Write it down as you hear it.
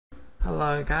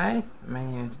Hello guys, my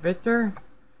name is Victor,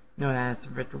 known as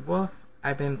Victor Wolf.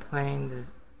 I've been playing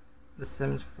the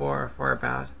Sims 4 for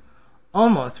about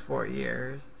almost 4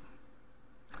 years.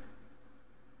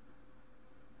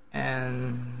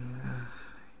 And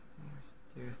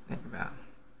do think about.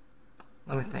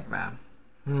 Let me think about.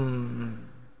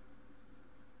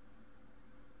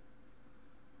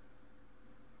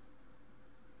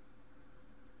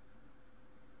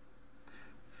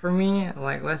 For me,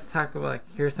 let's talk about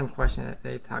here's some questions that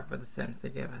they talk about the Sims to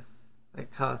give us.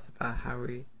 Tell us about how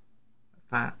we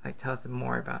find tell us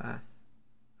more about us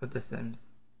with the Sims.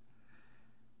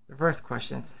 The first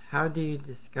question is, how do you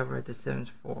discover the Sims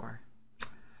 4?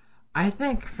 I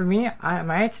think for me,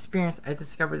 my experience, I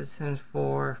discovered the Sims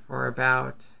 4 for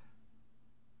about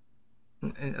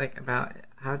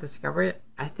how to discover it.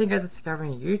 I think I discovered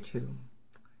YouTube.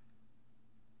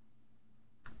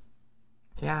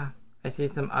 Yeah, I see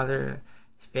some other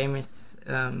famous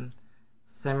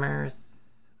simmers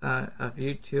of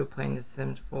YouTube playing The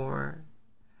Sims 4.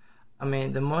 I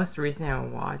mean, the most recent I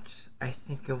watched, I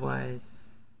think it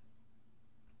was.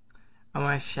 I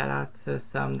want to shout out to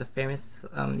some of the famous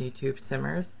YouTube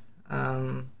simmers.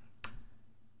 I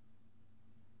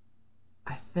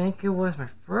think it was my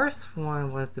first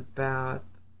one was about.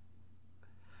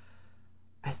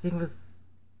 I think it was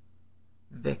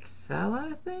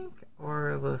Vixella, I think,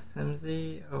 or Lil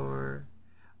Simsy, or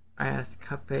I asked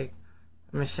Cupcake.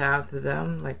 I'm gonna shout out to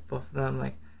them, both of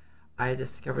them. I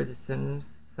discovered The Sims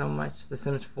so much, The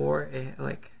Sims 4,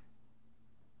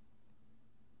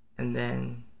 and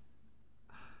then,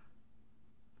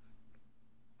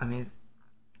 I mean, it's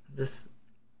just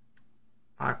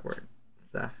awkward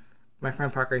stuff. My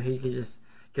friend Parker, he could just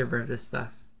get rid of this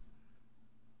stuff,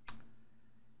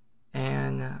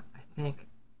 and I think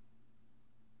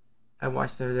I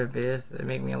watched their videos that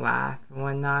make me laugh and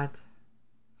whatnot.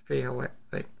 It's pretty hilarious.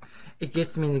 It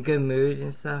gets me in a good mood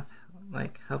and stuff.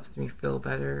 Helps me feel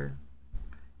better.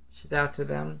 Shout out to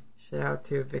them. Shout out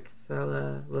to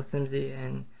Vixella, Lil Simsy,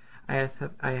 and I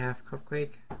have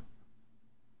Cupcake.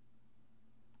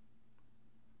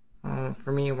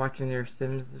 For me, watching their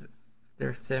Sims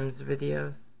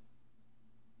videos.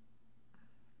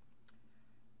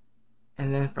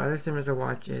 And then for other Simmers to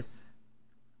watch is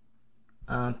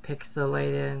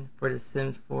Pixelated for the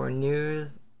Sims 4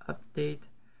 news update.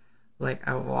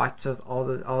 I watch all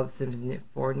the Sims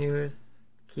 4 news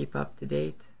to keep up to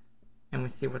date, and we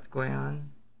see what's going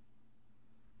on.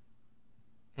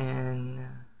 And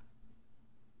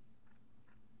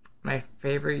my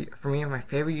favorite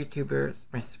YouTubers,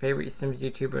 my favorite Sims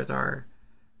YouTubers are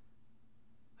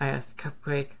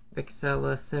Cupcake,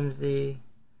 Vixella, Simsy,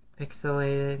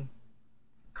 Pixelated,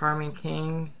 Carmen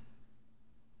Kings.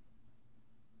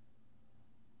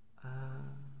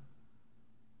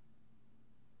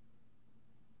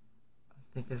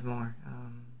 I think there's more.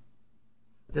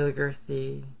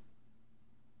 Diligersy,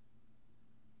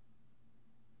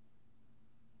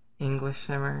 English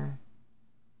Shimmer,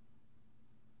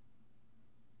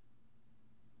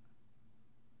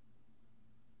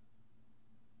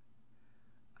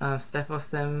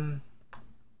 Stephosim,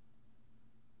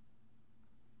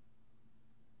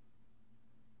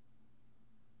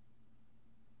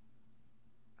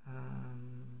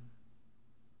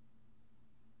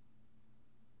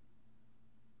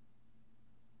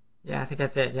 yeah, I think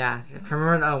that's it. Yeah, I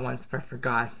remember the other ones, but I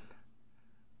forgot.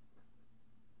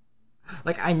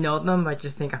 I know them, but I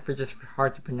just think it's just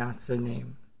hard to pronounce their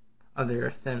name of their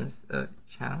Sims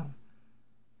channel.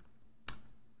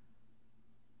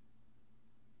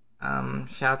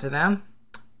 Shout out to them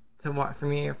for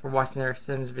me for watching their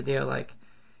Sims video.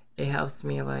 It helps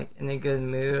me in a good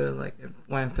mood.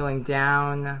 When I'm feeling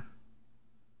down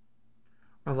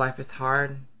or life is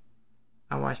hard,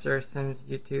 I watch their Sims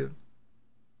YouTube.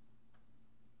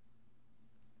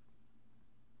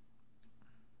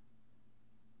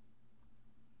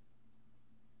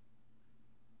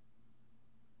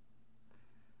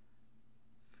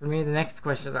 For me, the next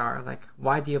questions are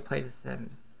why do you play The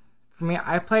Sims? For me,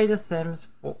 I play The Sims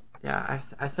for I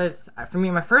started. For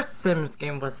me, my first Sims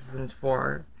game was The Sims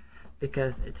 4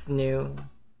 because it's new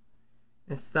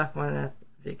and stuff.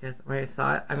 Because when I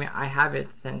saw it, I have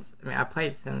it since. I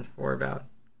played Sims 4 about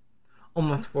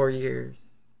almost 4 years.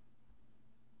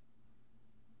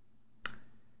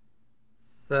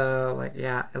 So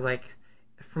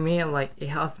for me, it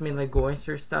helps me going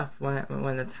through stuff when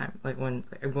the time when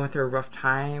I'm going through a rough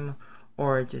time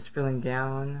or just feeling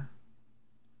down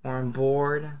or I'm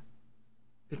bored.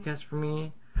 Because for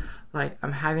me,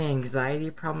 I'm having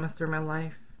anxiety problems through my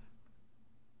life.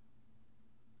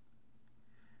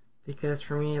 Because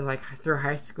for me, like through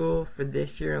high school, for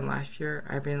this year and last year,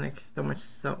 I've been like so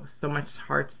much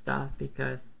hard stuff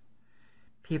because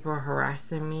people are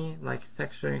harassing me, like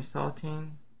sexually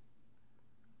assaulting.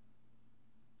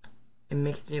 It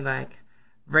makes me like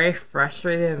very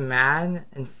frustrated and mad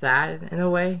and sad in a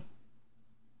way.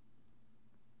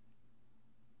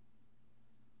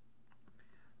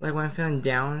 Like when I'm feeling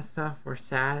down and stuff or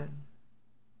sad,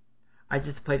 I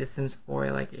just play The Sims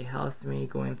 4. Like it helps me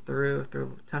going through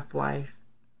tough life,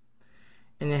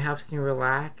 and it helps me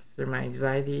relax through my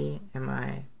anxiety and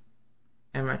my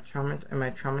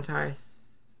traumatized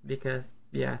because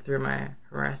yeah, through my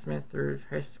harassment through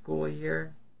high school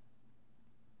year,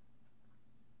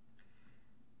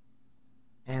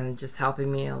 and just helping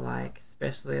me like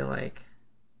especially like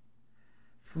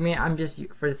for me, I'm just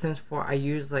for The Sims 4. I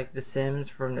use like The Sims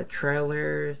from the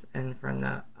trailers and from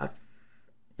the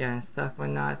yeah and stuff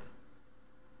whatnot.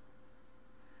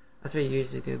 That's what I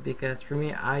usually do because for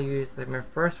me, I use like my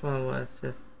first one was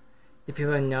just the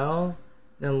people I know.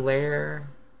 Then later,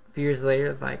 a few years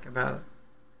later, like about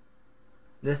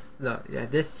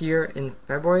this year in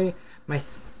February, my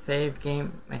save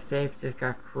just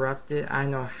got corrupted. I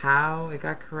don't know how it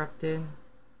got corrupted.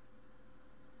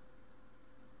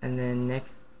 And then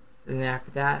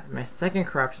after that, my second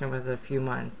corruption was a few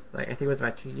months. Like I think it was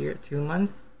about 2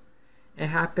 months. It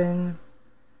happened,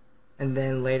 and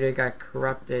then later it got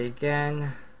corrupted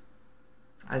again.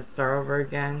 I start over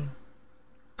again.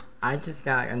 I just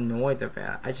got like, annoyed with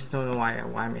it. I just don't know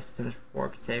why my Sims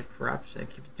 4 save corruption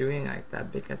keeps doing like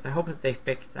that because I hope that they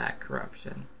fix that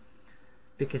corruption.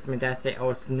 Because my dad say, oh,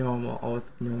 it's normal. Oh,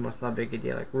 it's normal. It's not a big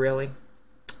deal. Like really,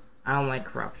 I don't like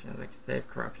corruption. Like save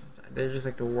corruptions. They're just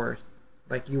like the worst.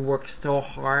 Like you work so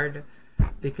hard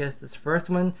because this first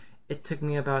one, it took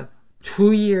me about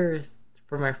 2 years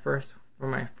for my first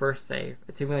save.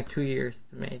 It took me like 2 years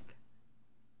to make.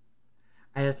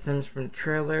 I had Sims from the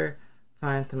trailer,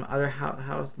 find some other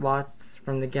house lots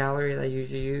from the gallery that I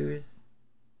usually use.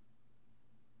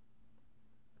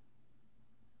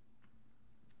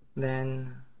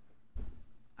 Then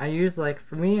I use like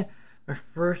for me my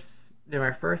first when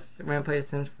I played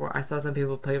Sims 4, I saw some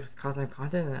people play with cosmic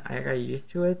content and I got used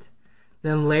to it.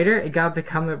 Then later it got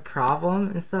become a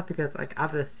problem and stuff because like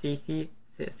after the CC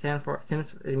stand for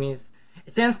Sims, it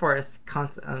stands for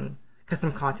custom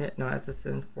content known as the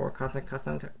Sims 4 custom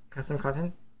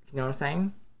content. You know what I'm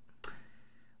saying?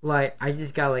 Like I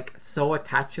just got like so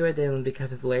attached to it, then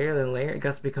becomes later,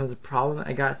 it becomes a problem.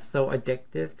 I got so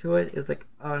addictive to it. It's like,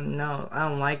 oh no, I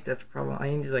don't like this problem. I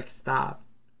need to like stop.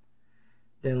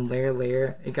 Then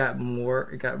later, it got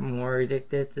more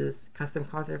addicted to this custom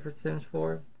content for Sims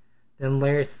 4. Then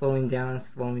later, slowing down,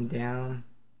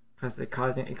 because it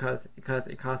caused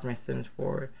my Sims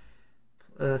 4,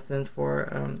 to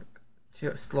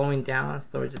slowing down,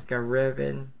 so it just got rid of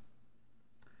it.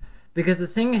 Because the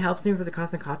thing that helps me for the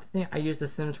custom content thing, I use the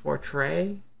Sims 4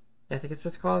 tray. I think it's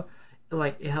what it's called.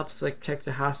 Like it helps like check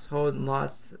the household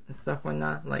lots and stuff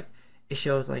whatnot. Like it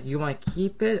shows like you want to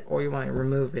keep it or you want to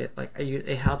remove it. Like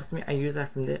it helps me. I use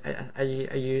that from this. I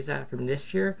use that from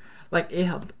this year. Like it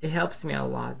helps me a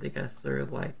lot because they're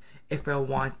like if I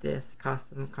want this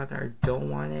custom content or don't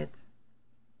want it.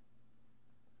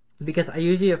 Because I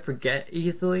usually forget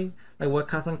easily like what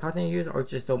custom content I use or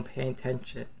just don't pay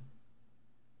attention.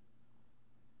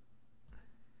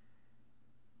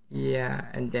 Yeah,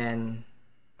 and then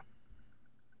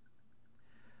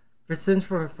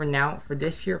for now for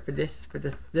this year for this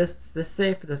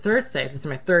save for the third save. This is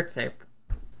my third save.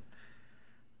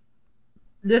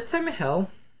 This time of hell,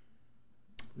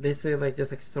 basically like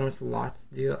just like so much lots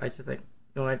to do. I just like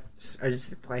I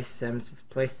just play Sims, just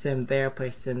play Sim there,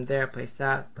 play Sim there, play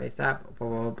that, blah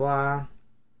blah blah.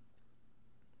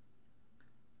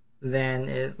 Then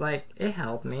it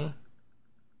helped me.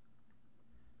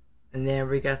 And then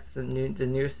we got the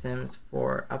new Sims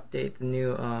 4 update, the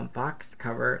new box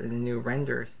cover, and the new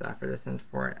render stuff for the Sims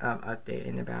 4 update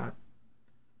in about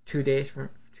 2 days.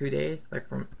 Like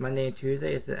from Monday and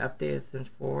Tuesday is the update of Sims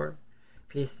 4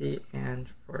 PC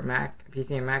and for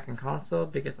PC and Mac and console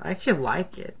because I actually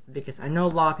like it because I know a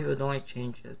lot of people don't like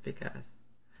changes because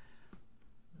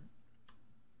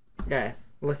guys,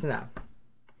 listen up.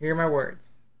 Hear my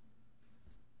words.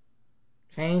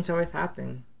 Change always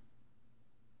happens.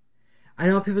 I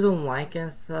know people don't like it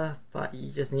and stuff, but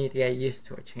you just need to get used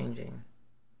to it changing.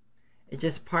 It's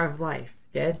just part of life,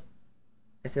 yeah?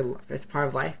 I said it's part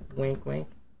of life. Wink, wink.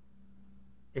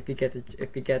 If you get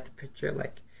the picture,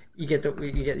 like you get what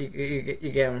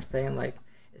I'm saying. Like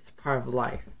it's part of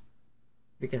life,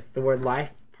 because the word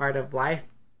life, part of life,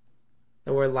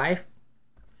 the word life,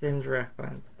 Sims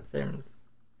reference, Sims.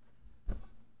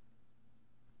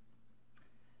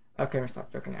 Okay, I'm gonna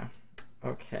stop joking now.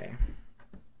 Okay.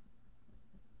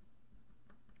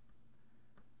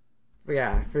 But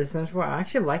yeah, for The Sims 4, I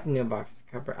actually like the new box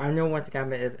cover. I know once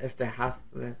again if the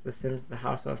house, the Sims, the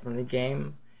household from the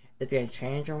game is gonna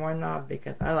change or whatnot,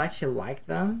 because I actually like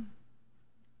them.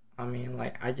 I mean,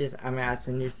 like, I'm gonna add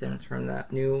some new Sims from the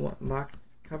new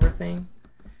box cover thing,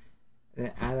 and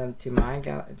then add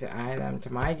them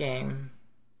to my game.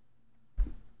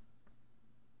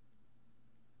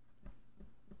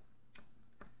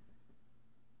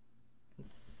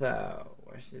 So,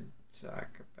 what should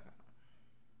talk about?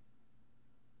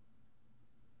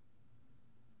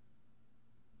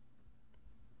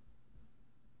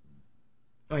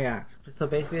 Oh yeah. So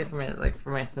basically, for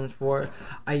my Sims 4,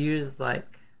 I use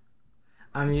like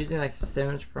I'm using like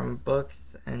Sims from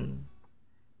books and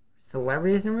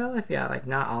celebrities in real life. Yeah, like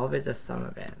not all of it, just some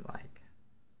of it. Like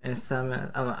and some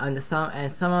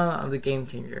of the game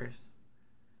changers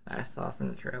that I saw from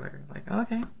the trailer. Like,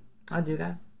 okay, I'll do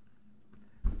that.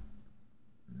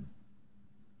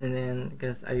 And then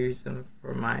because I use them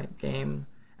for my game,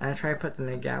 and I try to put them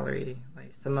in a gallery.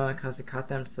 Like some of them because I caught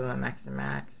them, some of Max and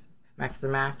Match. Yeah,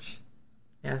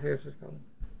 I think that's what it's called.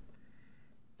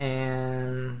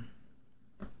 And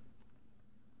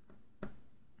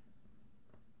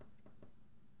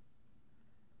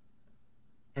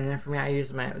then for me, I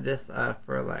use my this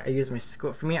for like I use my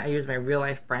school. For me, I use my real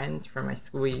life friends for my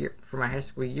school year for my high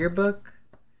school yearbook,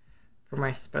 for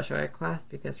my special ed class,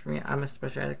 because for me, I'm a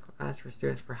special ed class for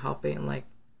students for helping like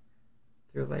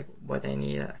through like what they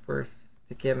need at first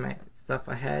to get my stuff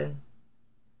ahead.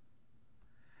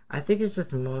 I think it's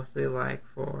just mostly like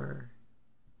for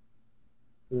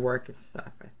work and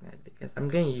stuff. I think because I'm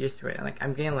getting used to it. Like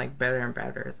I'm getting like better and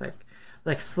better. It's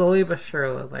like slowly but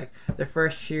surely. Like the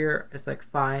first year, it's like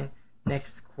fine.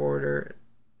 Next quarter,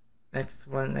 next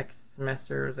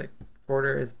semester is like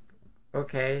quarter is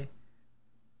okay.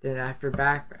 Then after we,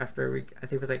 I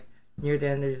think it was like near the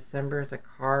end of December, it's like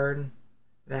hard.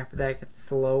 Then after that, it gets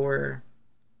slower.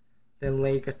 Then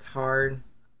late gets hard.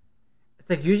 It's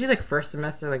like usually like first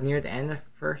semester, like near the end of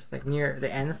first, like near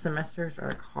the end of semesters are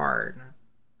like hard.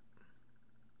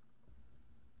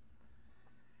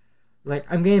 Like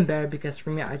I'm getting better because for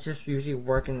me, I just usually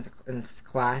work in this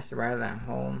class rather than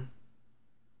home,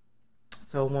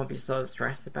 so I won't be so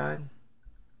stressed about it.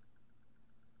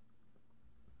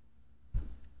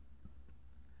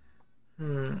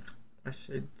 I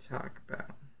should talk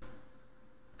about.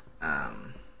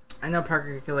 Um, I know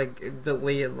Parker could like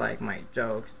delete like my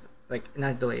jokes, like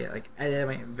not delete it, like edit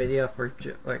my video for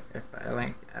like if I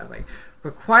like for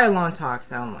quite a long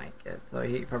talks. I don't like it, so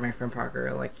he for my friend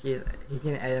Parker, like he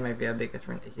can edit my video because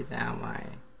he's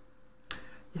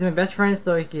my best friend,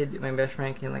 so my best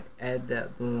friend can like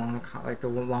edit the long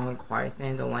quiet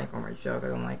thing I don't like, or my joke I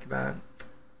don't like about it.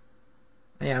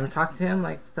 And yeah, I'm talking to him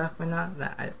like stuff and not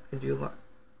that I do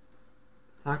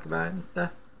talk about it and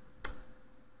stuff.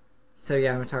 So yeah,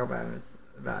 I'm gonna talk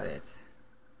about it.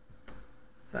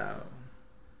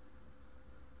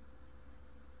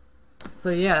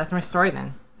 So yeah, that's my story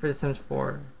then for The Sims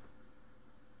 4.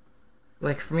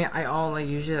 Like for me, I own like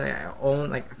usually like, I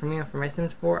own like for my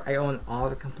Sims 4, I own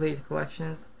all the complete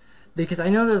collections because I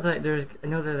know there's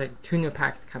like 2 new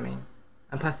packs coming,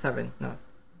 and plus 7. No,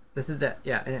 this is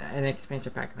an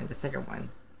expansion pack coming, the second one.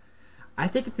 I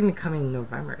think it's gonna be coming in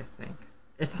November. I think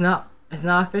it's not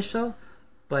official,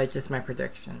 but it's just my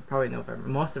prediction. Probably November.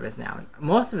 Most of it's now.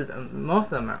 Most of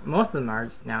them are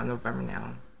just now November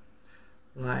now.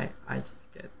 Like I just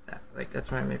get that. Like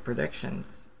that's why I made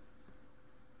predictions.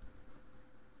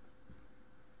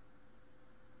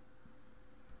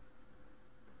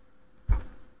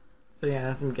 So yeah,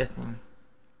 that's what I'm guessing.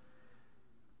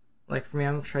 Like for me,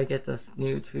 I'm gonna try to get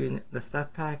the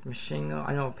stuff pack machine gun.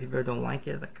 I know people don't like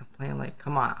it, like complain, like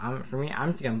come on. For me,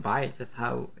 I'm just gonna buy it just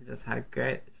how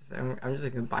good. I'm just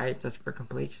gonna buy it just for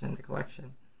completion, the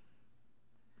collection.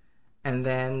 And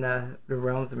then the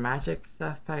Realms of Magic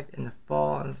stuff pack in the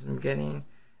fall, and I'm getting.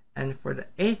 And for the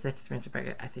 8th expansion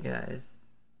pack, I think that is.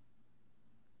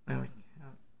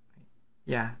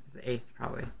 Yeah, it's the 8th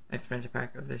probably expansion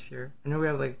pack of this year. I know we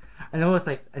have like, I know it's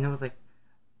like, I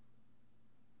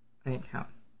didn't count.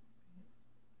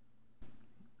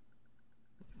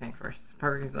 Think first.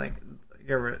 Parker could like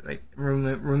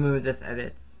remove this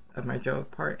edits of my joke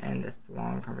part and this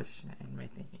long conversation and my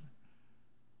thinking.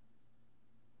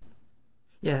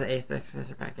 Yeah, the A6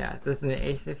 Fisher pack. Yeah, this is the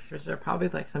A6 Fisher. Probably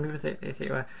like some people say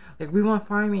well, like we want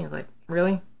farming. Like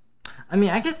really? I mean,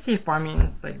 I can see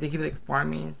farmings. Like they could be like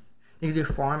farmings. They could do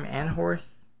farm and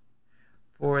horse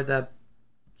for the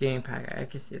game pack. I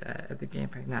can see that at the game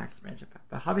pack, not expansion pack.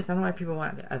 But hobbies, I don't know why people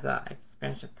want it as an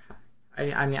expansion pack.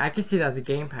 I mean, I could see that as a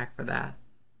game pack for that.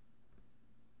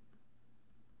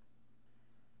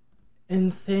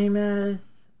 And same as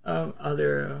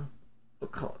other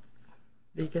occults.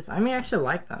 Because I mean, I actually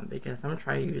like them because I'm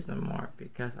trying to use them more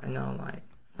because I know like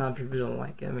some people don't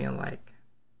like it. I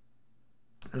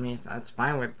mean, it's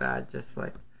fine with that. Just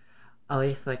like at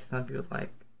least like some people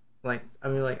like I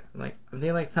mean like I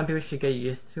think like some people should get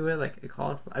used to it. Like it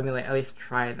calls. I mean like at least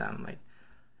try them. Like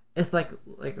it's like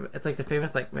it's like the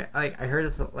famous like I heard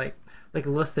this like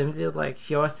Lil Simsy like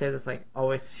she always said this like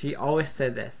always she always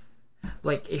said this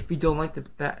like if you don't like the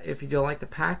pack,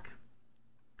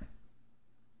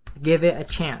 give it a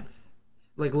chance.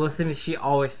 Like Lil Simsy, she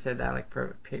always said that like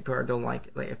for people who don't like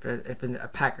it, like if a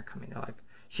pack are coming, they're like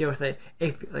she always say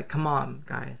if like come on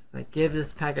guys like give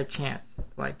this pack a chance.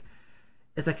 Like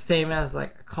it's like same as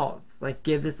like a cult, like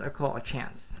give this a cult a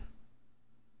chance.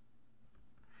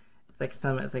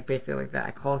 It's like basically like that.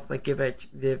 I call like give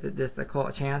this a call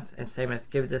a chance, and same as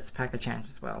give this pack a chance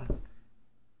as well.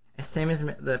 And same as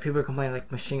the people complain like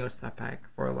Machingo stuff pack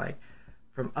for like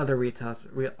from other retails,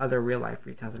 other real life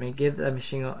retails. I mean, give the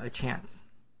Machingo a chance.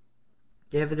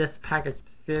 Give this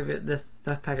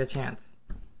stuff pack a chance.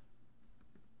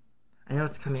 I know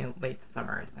it's coming late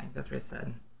summer. I think that's what it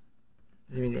said.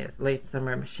 This late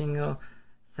summer Machingo,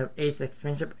 some Ace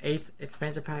expansion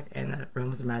pack, and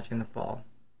Realms of Magic in the fall.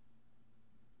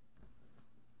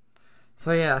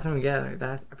 So yeah, that's when we get like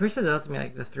that. I'm pretty sure that's gonna be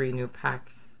like the 3 new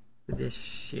packs for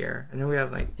this year. I know we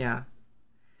have like yeah,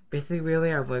 basically we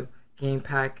only have like game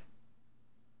pack,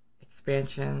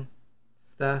 expansion,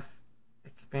 stuff,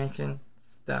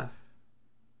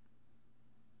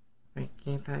 Right,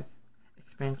 game pack,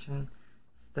 expansion,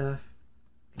 stuff,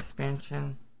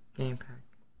 expansion, game pack.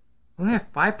 We only have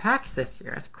 5 packs this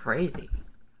year. That's crazy.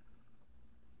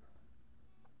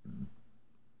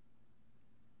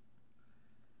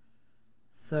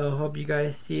 So hope you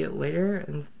guys see it later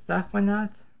and stuff like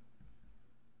that.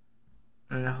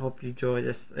 And I hope you enjoy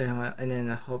this, and then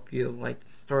I hope you like the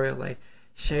story. Like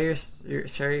share your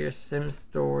Sim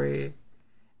story,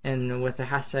 and with the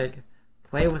hashtag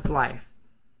Play with Life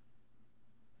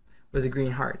with a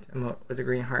green heart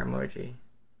emoji.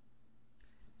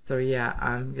 So yeah,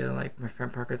 I'm gonna like my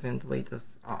friend Parker's gonna delete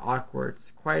this awkward,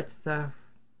 quiet stuff.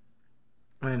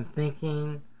 I'm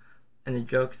thinking. And the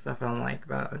joke stuff I don't like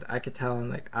about I could tell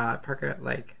him like Parker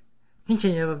like he can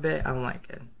change it up a bit. I don't like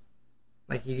it.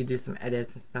 Like you could do some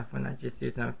edits and stuff when not just do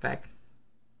some effects.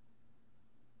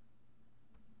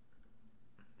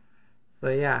 So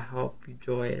yeah, hope you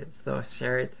enjoy it. So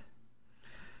share it.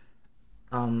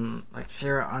 Like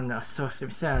share it on the social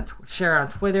media, share it on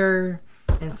Twitter,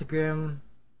 Instagram,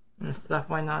 and stuff.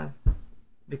 Why not?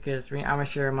 Because I'm gonna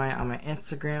share mine on my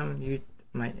Instagram.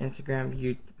 On my Instagram,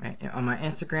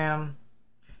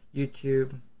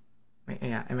 YouTube.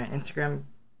 And my Instagram.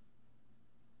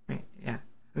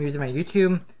 I'm using my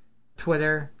YouTube,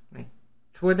 Twitter,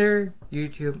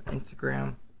 YouTube,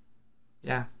 Instagram.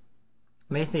 Yeah,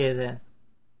 basically is it.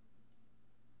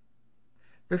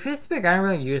 For Facebook, I don't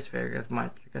really use Facebook as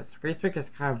much because Facebook is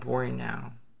kind of boring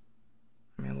now.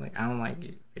 I mean, like I don't like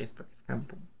Facebook. It's kind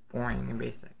of boring and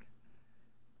basic.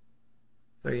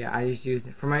 So yeah, I just use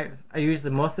it for my. I use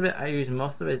most of it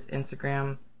is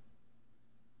Instagram.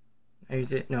 I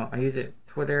use it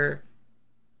Twitter.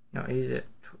 No, I use it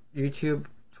YouTube,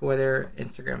 Twitter,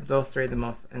 Instagram. Those 3 are the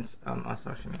most on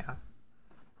social media.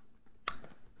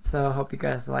 So I hope you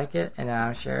guys like it, and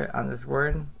I'll share it on this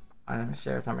word. I'm gonna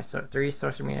share it on my 3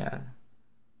 social media.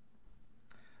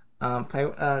 Play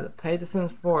The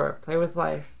Sims 4. Play with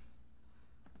life.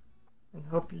 And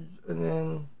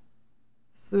then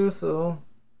Susu.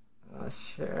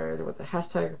 Shared with the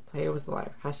hashtag Play with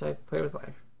life. Hashtag Play with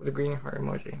life with a green heart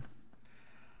emoji.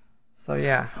 So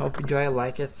yeah, hope you enjoy it,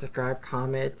 like it, subscribe,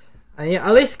 comment. Yeah,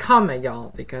 at least comment,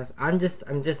 y'all, because I'm just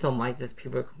don't like this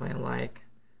people complain like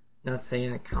not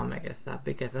saying the comment and stuff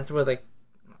because that's what like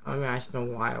I mean I just know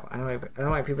why I don't know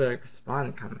why people like respond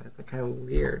and comment. It's like kind of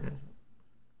weird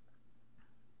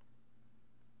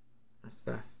and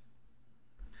stuff.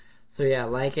 So yeah,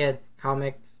 like it,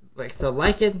 comment, like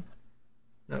it.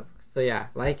 No, so yeah,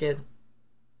 like it,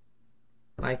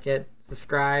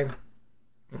 subscribe,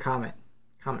 and comment.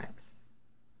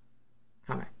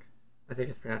 I think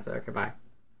it's pronounced that. Okay, bye.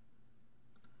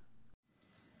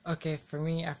 Okay, for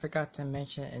me, I forgot to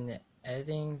mention in the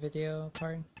editing video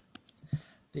part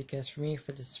because for me,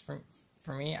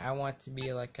 I want to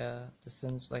be like The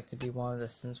Sims, like to be one of the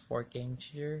Sims 4 game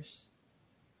changers.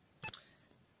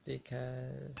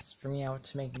 Because for me, I want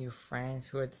to make new friends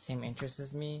who are the same interests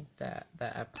as me that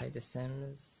I play The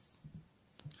Sims.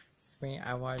 For me,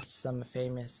 I watch some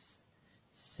famous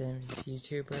Sims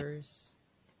YouTubers.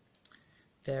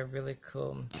 they're really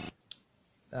cool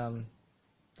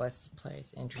let's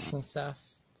plays, interesting stuff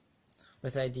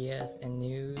with ideas and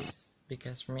news.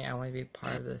 Because for me, I want to be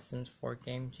part of the Sims 4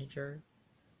 game changer.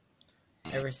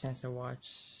 Ever since I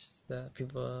watched the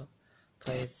people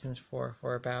play Sims 4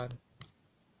 for about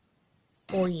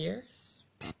 4 years,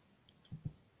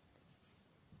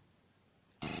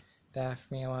 that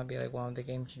for me, I want to be like one of the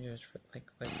game changers for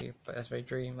like but that's my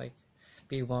dream, like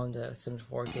be one of the Sims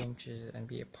 4 game changers and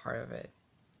be a part of it,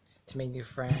 to make new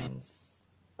friends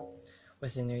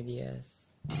with the new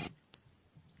ideas.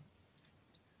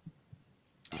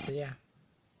 So yeah.